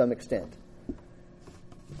hypocrite to some extent.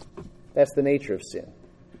 That's the nature of sin.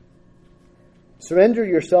 Surrender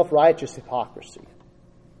your self-righteous hypocrisy.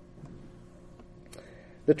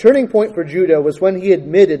 The turning point for Judah was when he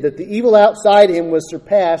admitted that the evil outside him was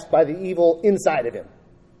surpassed by the evil inside of him.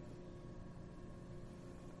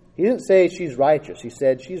 He didn't say she's righteous. He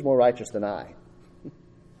said she's more righteous than I.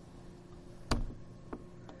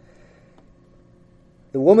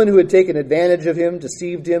 The woman who had taken advantage of him,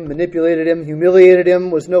 deceived him, manipulated him, humiliated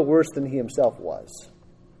him, was no worse than he himself was.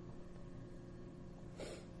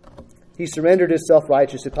 He surrendered his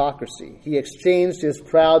self-righteous hypocrisy. He exchanged his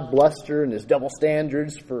proud bluster and his double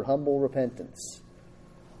standards for humble repentance.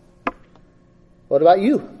 What about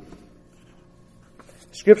you?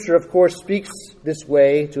 Scripture, of course, speaks this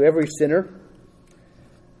way to every sinner.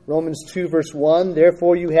 Romans 2, verse 1,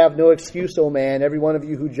 "Therefore you have no excuse, O man, every one of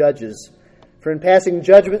you who judges. For in passing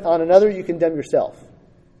judgment on another, you condemn yourself.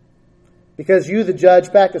 Because you, the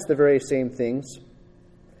judge, practice the very same things.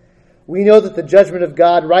 We know that the judgment of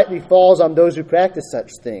God rightly falls on those who practice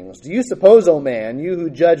such things. Do you suppose, O man, you who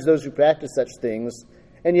judge those who practice such things,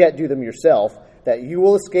 and yet do them yourself, that you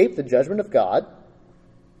will escape the judgment of God?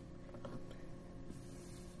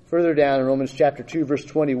 Further down in Romans chapter 2, verse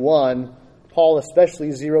 21, Paul especially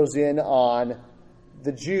zeroes in on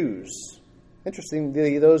the Jews.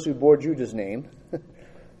 Interestingly, those who bore Judah's name.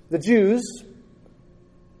 The Jews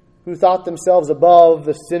who thought themselves above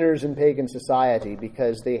the sinners in pagan society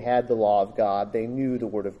because they had the law of God. They knew the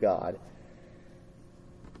Word of God.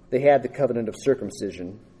 They had the covenant of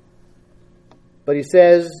circumcision. But he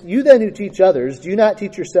says, you then who teach others, do you not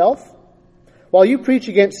teach yourself? While you preach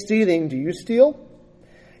against stealing, do you steal?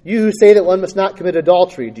 You who say that one must not commit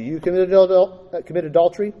adultery, do you commit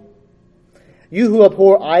adultery? You who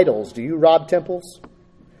abhor idols, do you rob temples?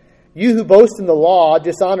 You who boast in the law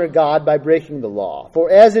dishonor God by breaking the law. For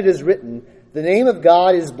as it is written, the name of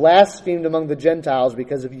God is blasphemed among the Gentiles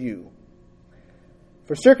because of you.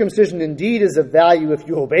 For circumcision indeed is of value if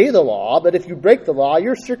you obey the law, but if you break the law,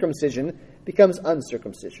 your circumcision becomes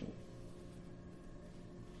uncircumcision.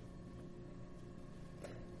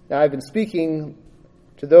 Now, I've been speaking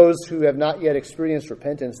to those who have not yet experienced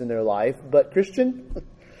repentance in their life, but Christian,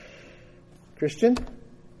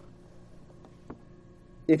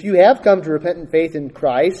 if you have come to repentant faith in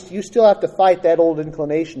Christ, you still have to fight that old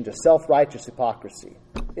inclination to self-righteous hypocrisy.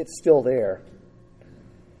 It's still there.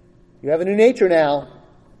 You have a new nature now,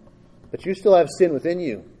 but you still have sin within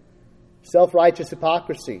you. Self-righteous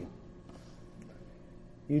hypocrisy.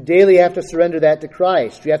 You daily have to surrender that to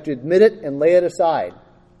Christ. You have to admit it and lay it aside.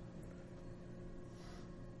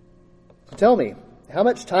 So tell me, how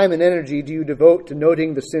much time and energy do you devote to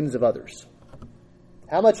noting the sins of others?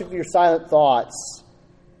 How much of your silent thoughts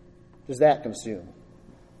does that consume?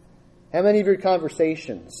 How many of your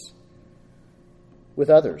conversations with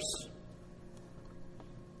others?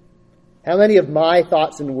 How many of my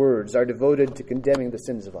thoughts and words are devoted to condemning the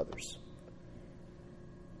sins of others?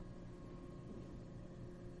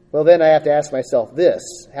 Well, then I have to ask myself this.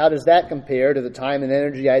 How does that compare to the time and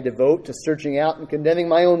energy I devote to searching out and condemning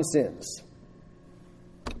my own sins?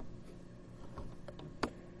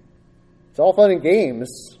 It's all fun and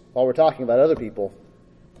games while we're talking about other people.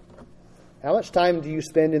 How much time do you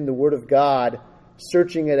spend in the Word of God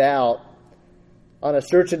searching it out on a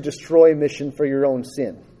search and destroy mission for your own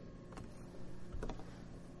sin?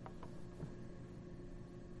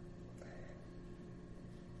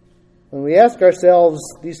 When we ask ourselves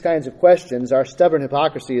these kinds of questions, our stubborn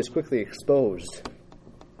hypocrisy is quickly exposed.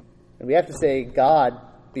 And we have to say, God,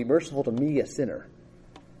 be merciful to me, a sinner.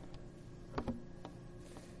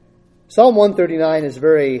 Psalm 139 is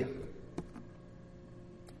very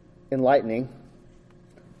enlightening.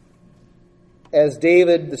 As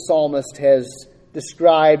David, the psalmist, has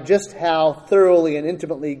described just how thoroughly and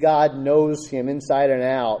intimately God knows him inside and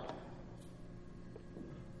out.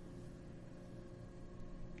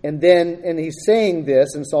 And he's saying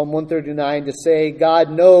this in Psalm 139 to say, God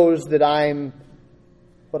knows that I'm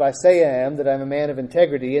what I say I am, that I'm a man of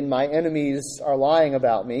integrity, and my enemies are lying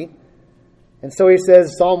about me. And so he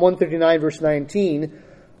says, Psalm 139, verse 19,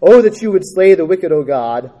 "Oh, that you would slay the wicked, O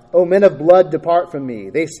God! O men of blood, depart from me.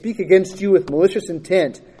 They speak against you with malicious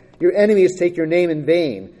intent. Your enemies take your name in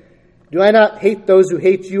vain. Do I not hate those who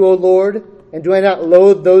hate you, O Lord? And do I not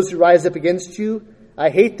loathe those who rise up against you? I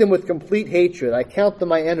hate them with complete hatred. I count them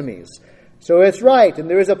my enemies." So it's right, and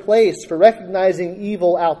there is a place for recognizing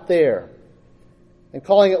evil out there and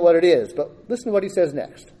calling it what it is. But listen to what he says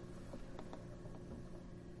next.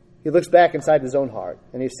 He looks back inside his own heart,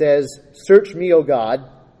 and he says, "Search me, O God,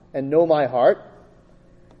 and know my heart.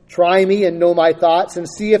 Try me and know my thoughts, and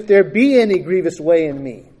see if there be any grievous way in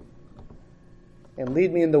me, and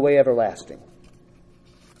lead me in the way everlasting."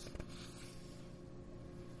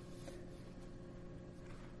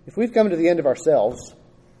 If we've come to the end of ourselves,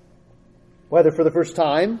 whether for the first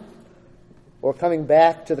time or coming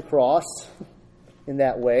back to the cross in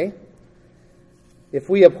that way, if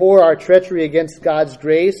we abhor our treachery against God's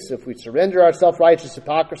grace, if we surrender our self-righteous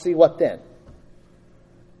hypocrisy, what then?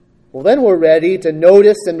 Well, then we're ready to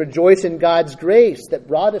notice and rejoice in God's grace that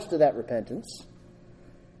brought us to that repentance,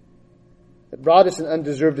 that brought us an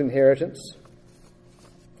undeserved inheritance.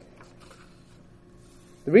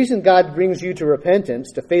 The reason God brings you to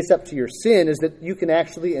repentance, to face up to your sin, is that you can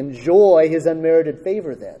actually enjoy His unmerited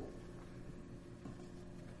favor then.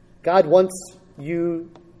 God wants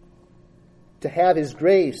you to have His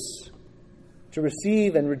grace, to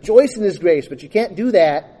receive and rejoice in His grace, but you can't do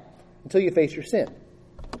that until you face your sin.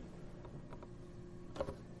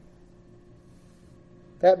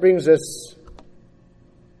 That brings us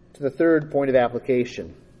to the third point of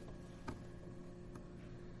application.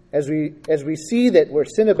 as we see that where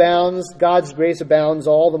sin abounds, God's grace abounds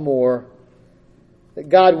all the more. That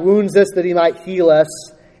God wounds us that he might heal us,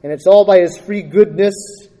 and it's all by his free goodness,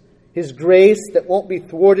 his grace that won't be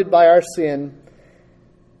thwarted by our sin.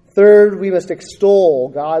 Third, we must extol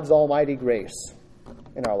God's almighty grace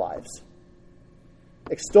in our lives.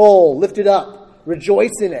 Extol, lift it up,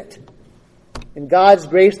 rejoice in it. In God's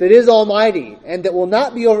grace that is almighty and that will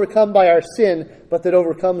not be overcome by our sin, but that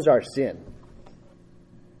overcomes our sin.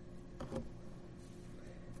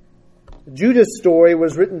 Judah's story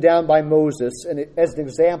was written down by Moses as an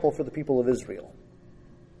example for the people of Israel.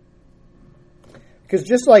 Because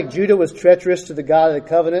just like Judah was treacherous to the God of the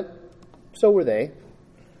covenant, so were they.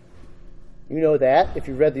 You know that if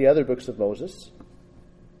you've read the other books of Moses.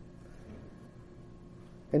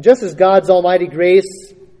 And just as God's almighty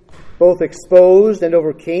grace both exposed and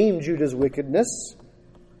overcame Judah's wickedness,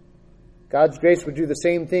 God's grace would do the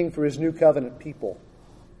same thing for his new covenant people.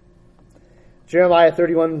 Jeremiah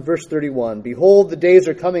 31, verse 31, "Behold, the days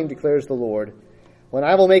are coming, declares the Lord, when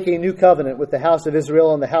I will make a new covenant with the house of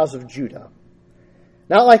Israel and the house of Judah.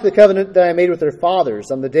 Not like the covenant that I made with their fathers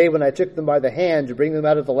on the day when I took them by the hand to bring them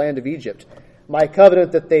out of the land of Egypt, my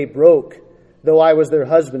covenant that they broke, though I was their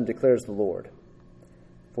husband, declares the Lord.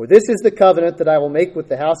 For this is the covenant that I will make with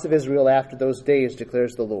the house of Israel after those days,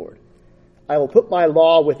 declares the Lord. I will put my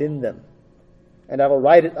law within them, and I will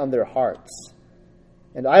write it on their hearts.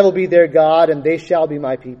 And I will be their God, and they shall be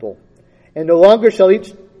my people. And no longer shall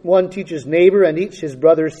each one teach his neighbor and each his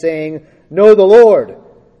brother, saying, Know the Lord,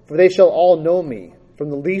 for they shall all know me, from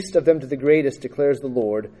the least of them to the greatest, declares the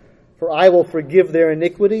Lord. For I will forgive their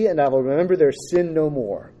iniquity, and I will remember their sin no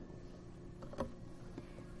more."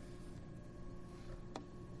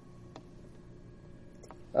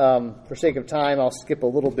 For sake of time, I'll skip a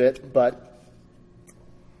little bit, but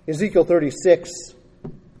Ezekiel 36,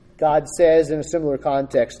 God says in a similar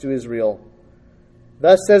context to Israel,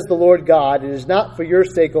 "Thus says the Lord God, it is not for your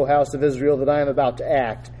sake, O house of Israel, that I am about to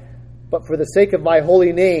act, but for the sake of my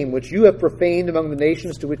holy name, which you have profaned among the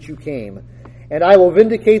nations to which you came. And I will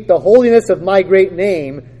vindicate the holiness of my great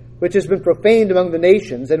name, which has been profaned among the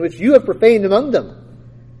nations, and which you have profaned among them.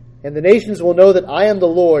 And the nations will know that I am the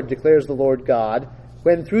Lord, declares the Lord God,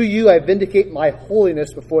 when through you I vindicate my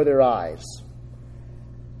holiness before their eyes.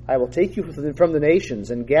 I will take you from the nations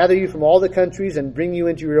and gather you from all the countries and bring you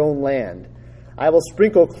into your own land. I will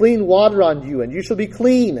sprinkle clean water on you, and you shall be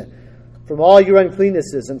clean. From all your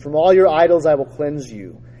uncleannesses and from all your idols I will cleanse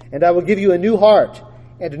you. And I will give you a new heart,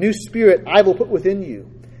 and a new spirit I will put within you.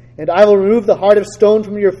 And I will remove the heart of stone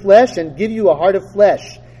from your flesh and give you a heart of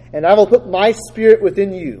flesh. And I will put my spirit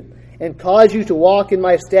within you and cause you to walk in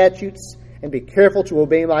my statutes and be careful to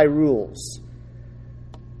obey my rules."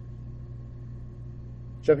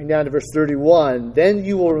 Jumping down to verse 31, "Then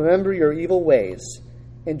you will remember your evil ways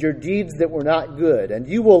and your deeds that were not good, and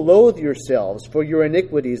you will loathe yourselves for your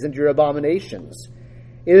iniquities and your abominations.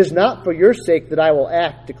 It is not for your sake that I will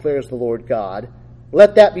act, declares the Lord God.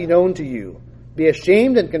 Let that be known to you. Be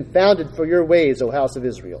ashamed and confounded for your ways, O house of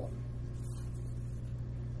Israel."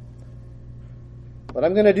 What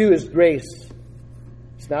I'm going to do is grace.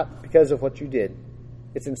 It's not because of what you did.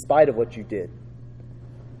 It's in spite of what you did.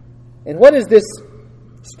 And what is this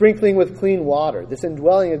sprinkling with clean water, this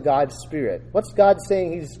indwelling of God's Spirit? What's God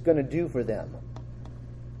saying he's going to do for them?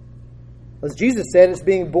 As Jesus said, it's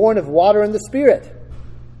being born of water and the Spirit.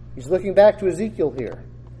 He's looking back to Ezekiel here.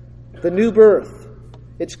 The new birth.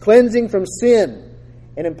 It's cleansing from sin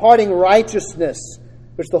and imparting righteousness,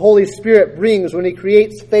 which the Holy Spirit brings when he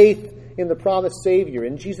creates faith in the promised Savior,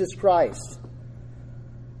 in Jesus Christ.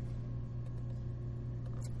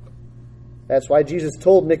 That's why Jesus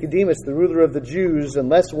told Nicodemus, the ruler of the Jews,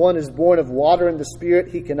 unless one is born of water and the Spirit,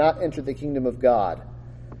 he cannot enter the kingdom of God.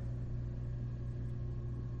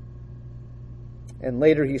 And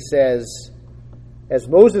later he says, as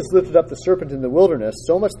Moses lifted up the serpent in the wilderness,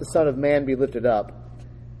 so must the Son of Man be lifted up,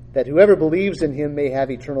 that whoever believes in him may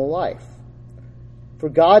have eternal life. For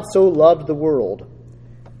God so loved the world,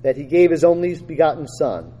 that he gave his only begotten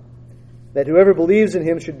Son, that whoever believes in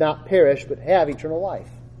him should not perish, but have eternal life.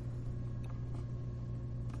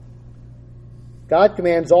 God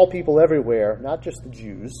commands all people everywhere, not just the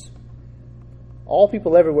Jews, all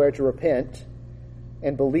people everywhere to repent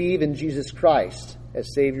and believe in Jesus Christ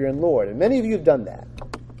as Savior and Lord. And many of you have done that.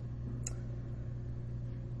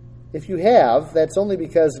 If you have, that's only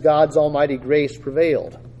because God's almighty grace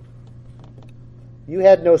prevailed. You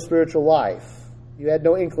had no spiritual life. You had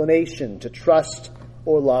no inclination to trust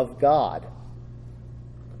or love God.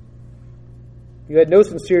 You had no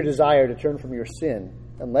sincere desire to turn from your sin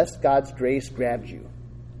unless God's grace grabbed you.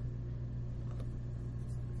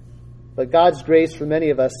 But God's grace for many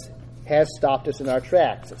of us has stopped us in our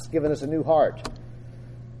tracks. It's given us a new heart.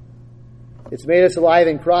 It's made us alive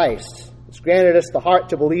in Christ. It's granted us the heart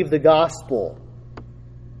to believe the gospel,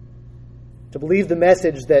 to believe the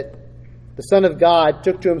message that the Son of God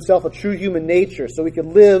took to himself a true human nature so he could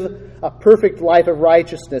live a perfect life of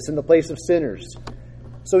righteousness in the place of sinners,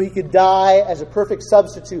 so he could die as a perfect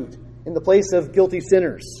substitute in the place of guilty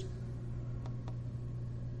sinners,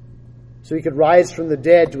 so he could rise from the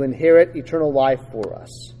dead to inherit eternal life for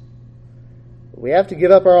us. But we have to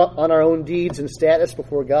give up on our own deeds and status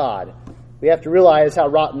before God. We have to realize how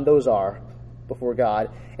rotten those are before God,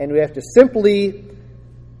 and we have to simply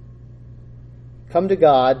come to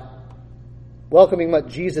God, welcoming what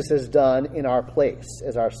Jesus has done in our place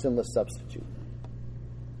as our sinless substitute.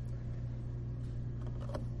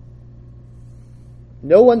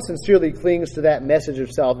 No one sincerely clings to that message of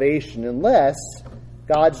salvation unless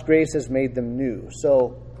God's grace has made them new.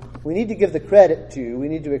 So we need to give the credit to, we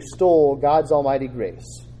need to extol God's almighty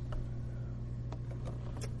grace.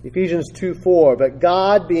 Ephesians 2:4, but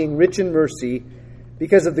God, being rich in mercy,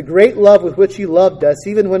 because of the great love with which he loved us,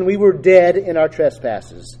 even when we were dead in our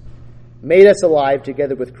trespasses, made us alive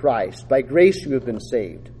together with Christ. By grace you have been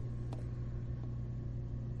saved.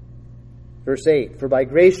 Verse 8, for by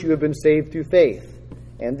grace you have been saved through faith.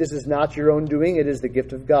 And this is not your own doing, it is the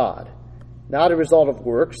gift of God. Not a result of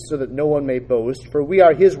works, so that no one may boast, for we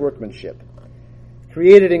are his workmanship,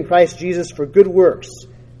 created in Christ Jesus for good works,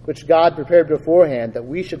 which God prepared beforehand that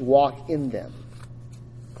we should walk in them.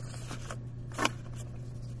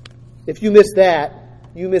 If you miss that,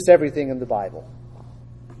 you miss everything in the Bible.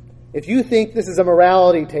 If you think this is a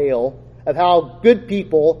morality tale of how good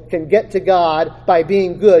people can get to God by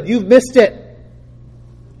being good, you've missed it.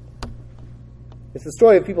 It's the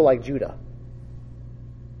story of people like Judah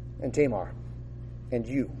and Tamar and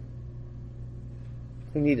you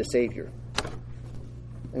who need a Savior.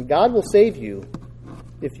 And God will save you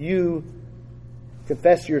if you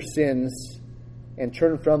confess your sins and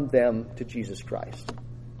turn from them to Jesus Christ.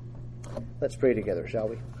 Let's pray together, shall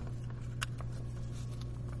we?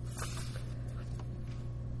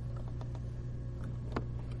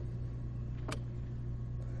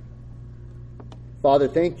 Father,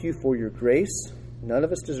 thank you for your grace. None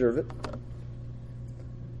of us deserve it.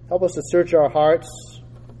 Help us to search our hearts.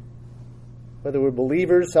 Whether we're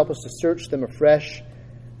believers, help us to search them afresh,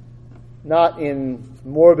 not in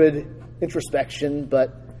morbid introspection,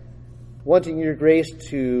 but wanting your grace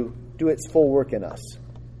to do its full work in us.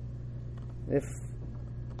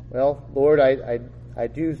 Lord, I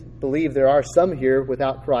do believe there are some here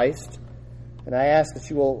without Christ, and I ask that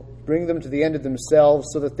you will bring them to the end of themselves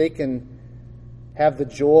so that they can have the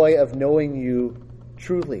joy of knowing you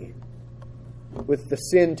truly, with the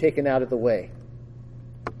sin taken out of the way.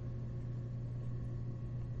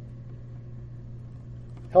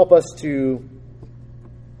 Help us to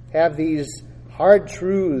have these hard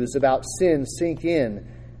truths about sin sink in,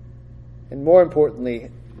 and more importantly,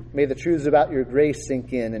 may the truths about your grace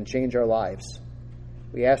sink in and change our lives.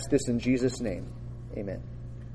 We ask this in Jesus' name. Amen.